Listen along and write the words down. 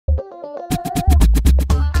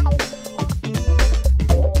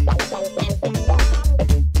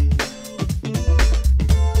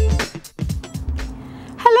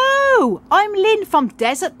coming from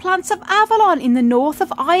desert plants of Avalon in the north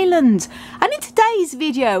of Ireland. And in today's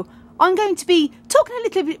video I'm going to be talking a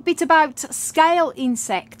little bit about scale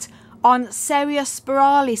insect on Cereus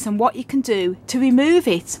Spiralis and what you can do to remove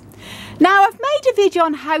it. Now, I've made a video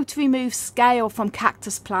on how to remove scale from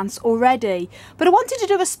cactus plants already, but I wanted to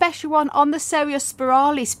do a special one on the Cereus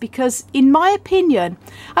Spiralis because, in my opinion,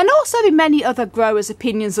 and also in many other growers'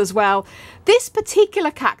 opinions as well, this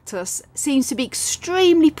particular cactus seems to be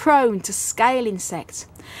extremely prone to scale insect.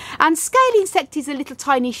 And scale insect is a little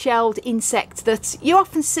tiny shelled insect that you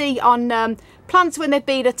often see on plants when they've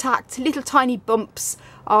been attacked, little tiny bumps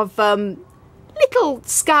of little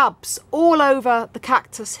scabs all over the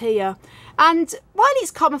cactus here. And while it's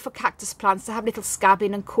common for cactus plants to have little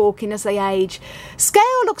scabbing and corking as they age,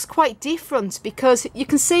 scale looks quite different because you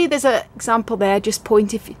can see there's an example there, just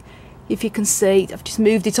point if you can see. I've just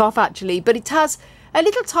moved it off actually, but it has a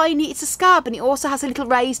little tiny, it's a scab, and it also has a little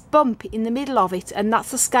raised bump in the middle of it, and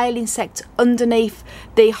that's the scale insect underneath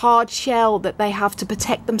the hard shell that they have to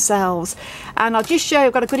protect themselves. And I'll just show you,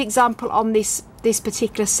 I've got a good example on this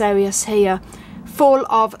particular Cereus here, full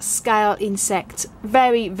of scale insect,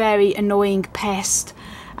 very annoying pest.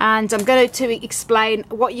 And I'm going to explain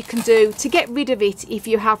what you can do to get rid of it if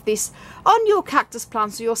you have this on your cactus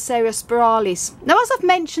plants or your Cereus Spiralis. Now, as I've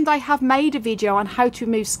mentioned, I have made a video on how to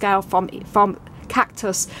remove scale from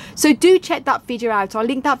cactus, so do check that video out. I'll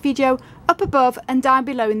link that video up above and down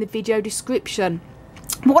below in the video description.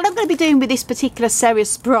 But what I'm going to be doing with this particular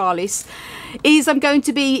Cereus Spiralis is I'm going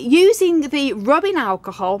to be using the rubbing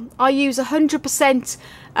alcohol. I use 100%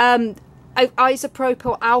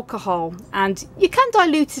 isopropyl alcohol, and you can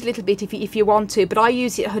dilute it a little bit if you want to, but I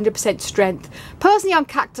use it 100% strength. Personally, on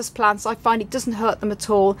cactus plants, I find it doesn't hurt them at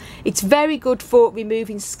all. It's very good for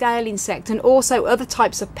removing scale insect and also other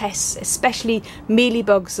types of pests, especially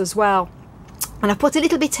mealybugs as well. And I put a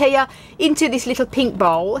little bit here into this little pink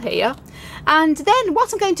bowl here, and then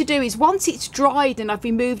what I'm going to do is, once it's dried and I've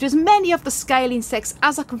removed as many of the scale insects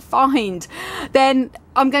as I can find, then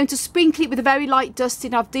I'm going to sprinkle it with a very light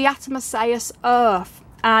dusting of diatomaceous earth.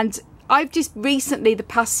 And I've just recently, the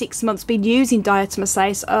past 6 months, been using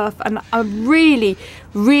diatomaceous earth, and I'm really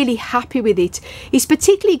happy with it. It's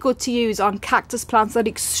particularly good to use on cactus plants that are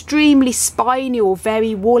extremely spiny or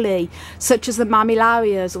very woolly, such as the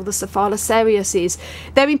mammillarias or the Cephaloceriuses.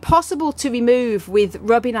 They're impossible to remove with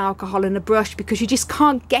rubbing alcohol and a brush because you just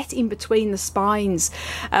can't get in between the spines,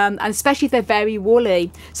 and especially if they're very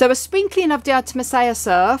woolly. So a sprinkling of diatomaceous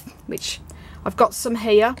earth, which I've got some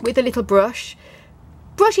here, with a little brush.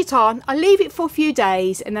 Brush it on, I leave it for a few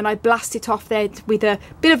days, and then I blast it off there with a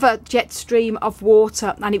bit of a jet stream of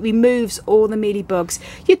water, and it removes all the mealybugs.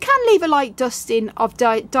 You can leave a light dusting of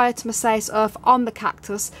diatomaceous earth on the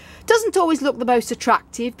cactus. Doesn't always look the most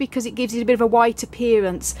attractive because it gives it a bit of a white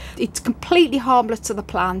appearance. It's completely harmless to the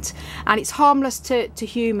plant, and it's harmless to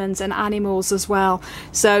humans and animals as well.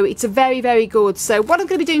 So it's a very good. So what I'm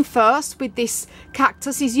going to be doing first with this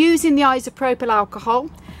cactus is using the isopropyl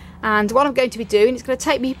alcohol. And what I'm going to be doing, it's going to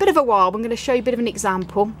take me a bit of a while, but I'm going to show you a bit of an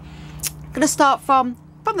example. I'm going to start from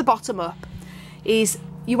the bottom up. Is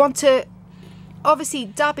you want to obviously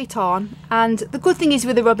dab it on, and the good thing is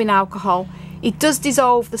with the rubbing alcohol, it does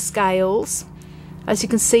dissolve the scales. As you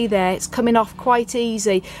can see there, it's coming off quite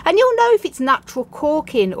easy, and you'll know if it's natural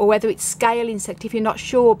corking or whether it's scale insect if you're not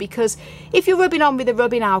sure, because if you're rubbing on with the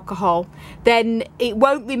rubbing alcohol, then it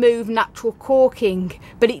won't remove natural corking,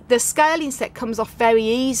 but the scale insect comes off very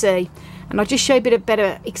easy. And I'll just show you a bit of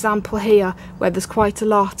better example here where there's quite a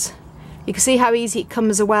lot. You can see how easy it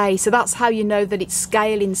comes away, so that's how you know that it's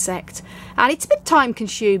scale insect. And it's a bit time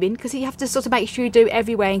consuming because you have to sort of make sure you do it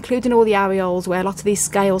everywhere, including all the areoles where a lot of these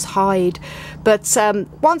scales hide. But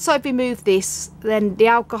once I've removed this, then the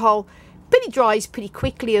alcohol dries pretty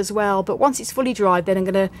quickly as well. But once it's fully dried, then I'm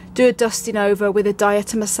going to do a dusting over with a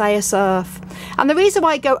diatomaceous earth. And the reason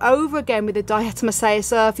why I go over again with the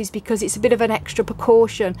diatomaceous earth is because it's a bit of an extra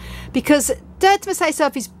precaution, because diatomaceous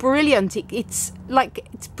earth is brilliant. It's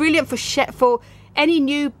brilliant for any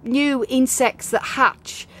new insects that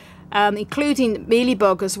hatch, including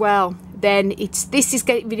mealybug as well. Then this is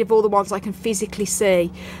getting rid of all the ones I can physically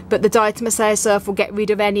see, but the diatomaceous earth will get rid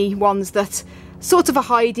of any ones that sort of are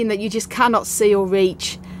hiding, that you just cannot see or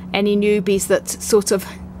reach. Any newbies that sort of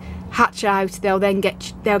hatch out, they'll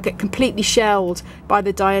get completely shelled by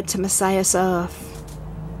the diatomaceous earth.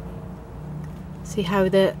 See how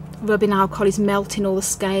the rubbing alcohol is melting all the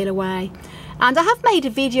scale away. And I have made a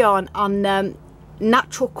video on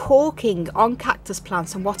natural corking on cactus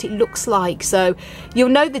plants and what it looks like, so you'll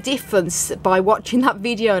know the difference by watching that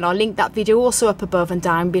video, and I'll link that video also up above and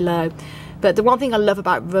down below. But the one thing I love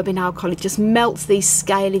about rubbing alcohol, it just melts these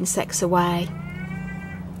scale insects away.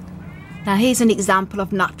 Now here's an example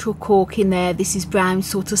of natural cork in there. This is brown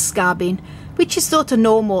sort of scabbing, which is sort of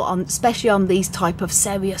normal on, especially on these type of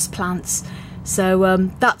Cereus plants. So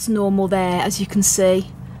that's normal there, as you can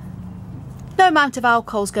see. No amount of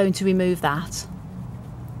alcohol is going to remove that.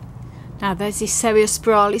 Now there's this Cereus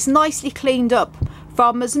Spiralis, nicely cleaned up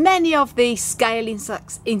from as many of the scale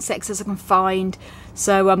insects as I can find.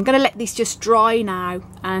 So I'm going to let this just dry now,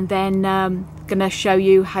 and then going to show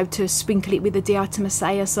you how to sprinkle it with the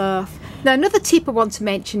diatomaceous earth. Now another tip I want to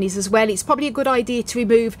mention is as well, it's probably a good idea to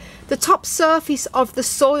remove the top surface of the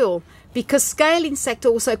soil, because scale insect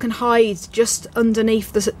also can hide just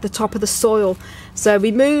underneath the top of the soil. So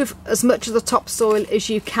remove as much of the top soil as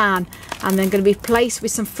you can, and then going to replace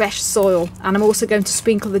with some fresh soil. And I'm also going to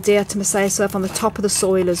sprinkle the diatomaceous earth on the top of the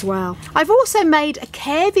soil as well. I've also made a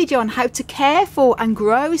care video on how to care for and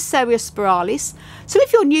grow Cereus Spiralis. So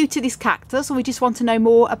if you're new to this cactus, or we just want to know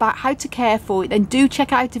more about how to care for it, then do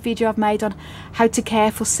check out a video I've made on how to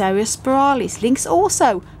care for Cereus Spiralis. Links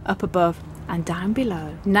also up above and down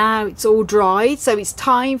below. Now it's all dried, so it's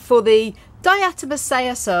time for the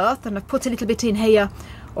diatomaceous earth, and I've put a little bit in here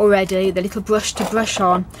already, the little brush to brush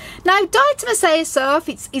on. Now diatomaceous earth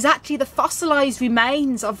is actually the fossilized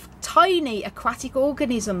remains of tiny aquatic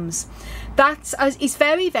organisms that is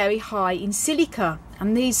very, very high in silica,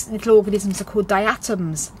 and these little organisms are called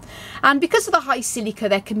diatoms. And because of the high silica,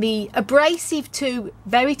 they can be abrasive to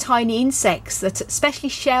very tiny insects, that especially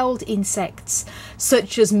shelled insects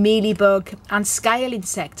such as mealybug and scale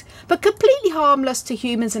insect, but completely harmless to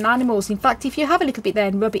humans and animals. In fact, if you have a little bit there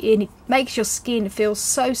and rub it in, it makes your skin feel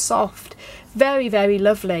so soft. Very, very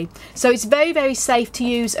lovely. So it's very, very safe to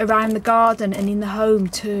use around the garden and in the home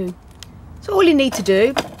too. So all you need to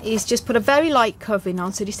do is just put a very light covering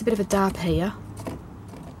on, so just a bit of a dab here,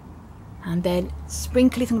 and then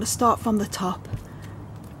sprinkle it. I'm going to start from the top.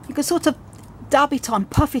 You can sort of dab it on,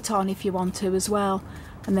 puff it on if you want to as well,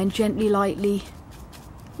 and then gently, lightly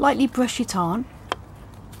brush it on.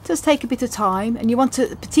 It does take a bit of time, and you want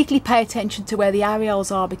to particularly pay attention to where the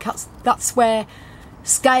areoles are, because that's where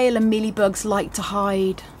scale and mealybugs like to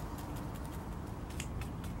hide.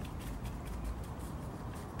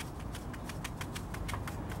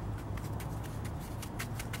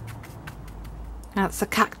 That's the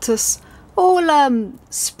cactus, all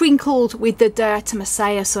sprinkled with the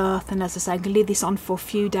diatomaceous earth, and as I say, I'm going to leave this on for a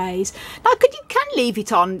few days. Now you can leave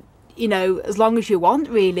it on, you know, as long as you want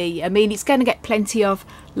really. I mean, it's going to get plenty of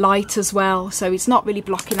light as well, so it's not really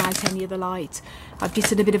blocking out any of the light. I've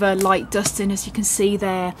just done a bit of a light dusting, as you can see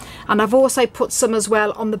there, and I've also put some as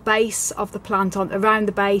well on the base of the plant, around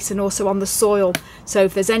the base, and also on the soil. So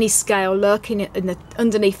if there's any scale lurking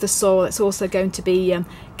underneath the soil, it's also going to be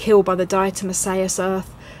killed by the diatomaceous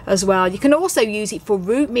earth as well. You can also use it for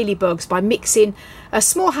root mealybugs by mixing a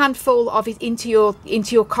small handful of it into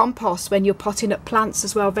your compost when you're potting up plants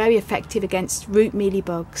as well. Very effective against root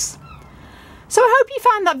mealybugs. So I hope you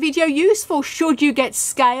found that video useful should you get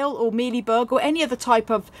scale or mealybug or any other type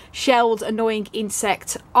of shelled annoying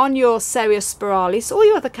insect on your Cereus Spiralis or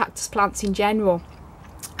your other cactus plants in general.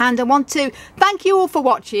 And I want to thank you all for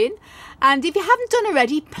watching, and if you haven't done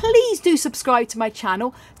already, please do subscribe to my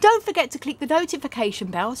channel. Don't forget to click the notification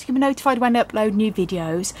bell so you can be notified when I upload new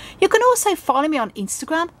videos. You can also follow me on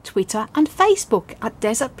Instagram, Twitter and Facebook at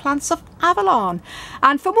Desert Plants of Avalon.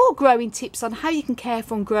 And for more growing tips on how you can care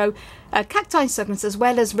for and grow cacti and succulents, as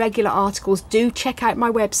well as regular articles, do check out my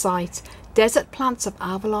website,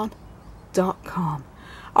 desertplantsofAvalon.com.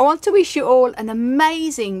 I want to wish you all an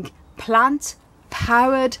amazing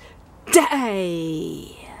plant-powered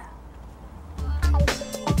day.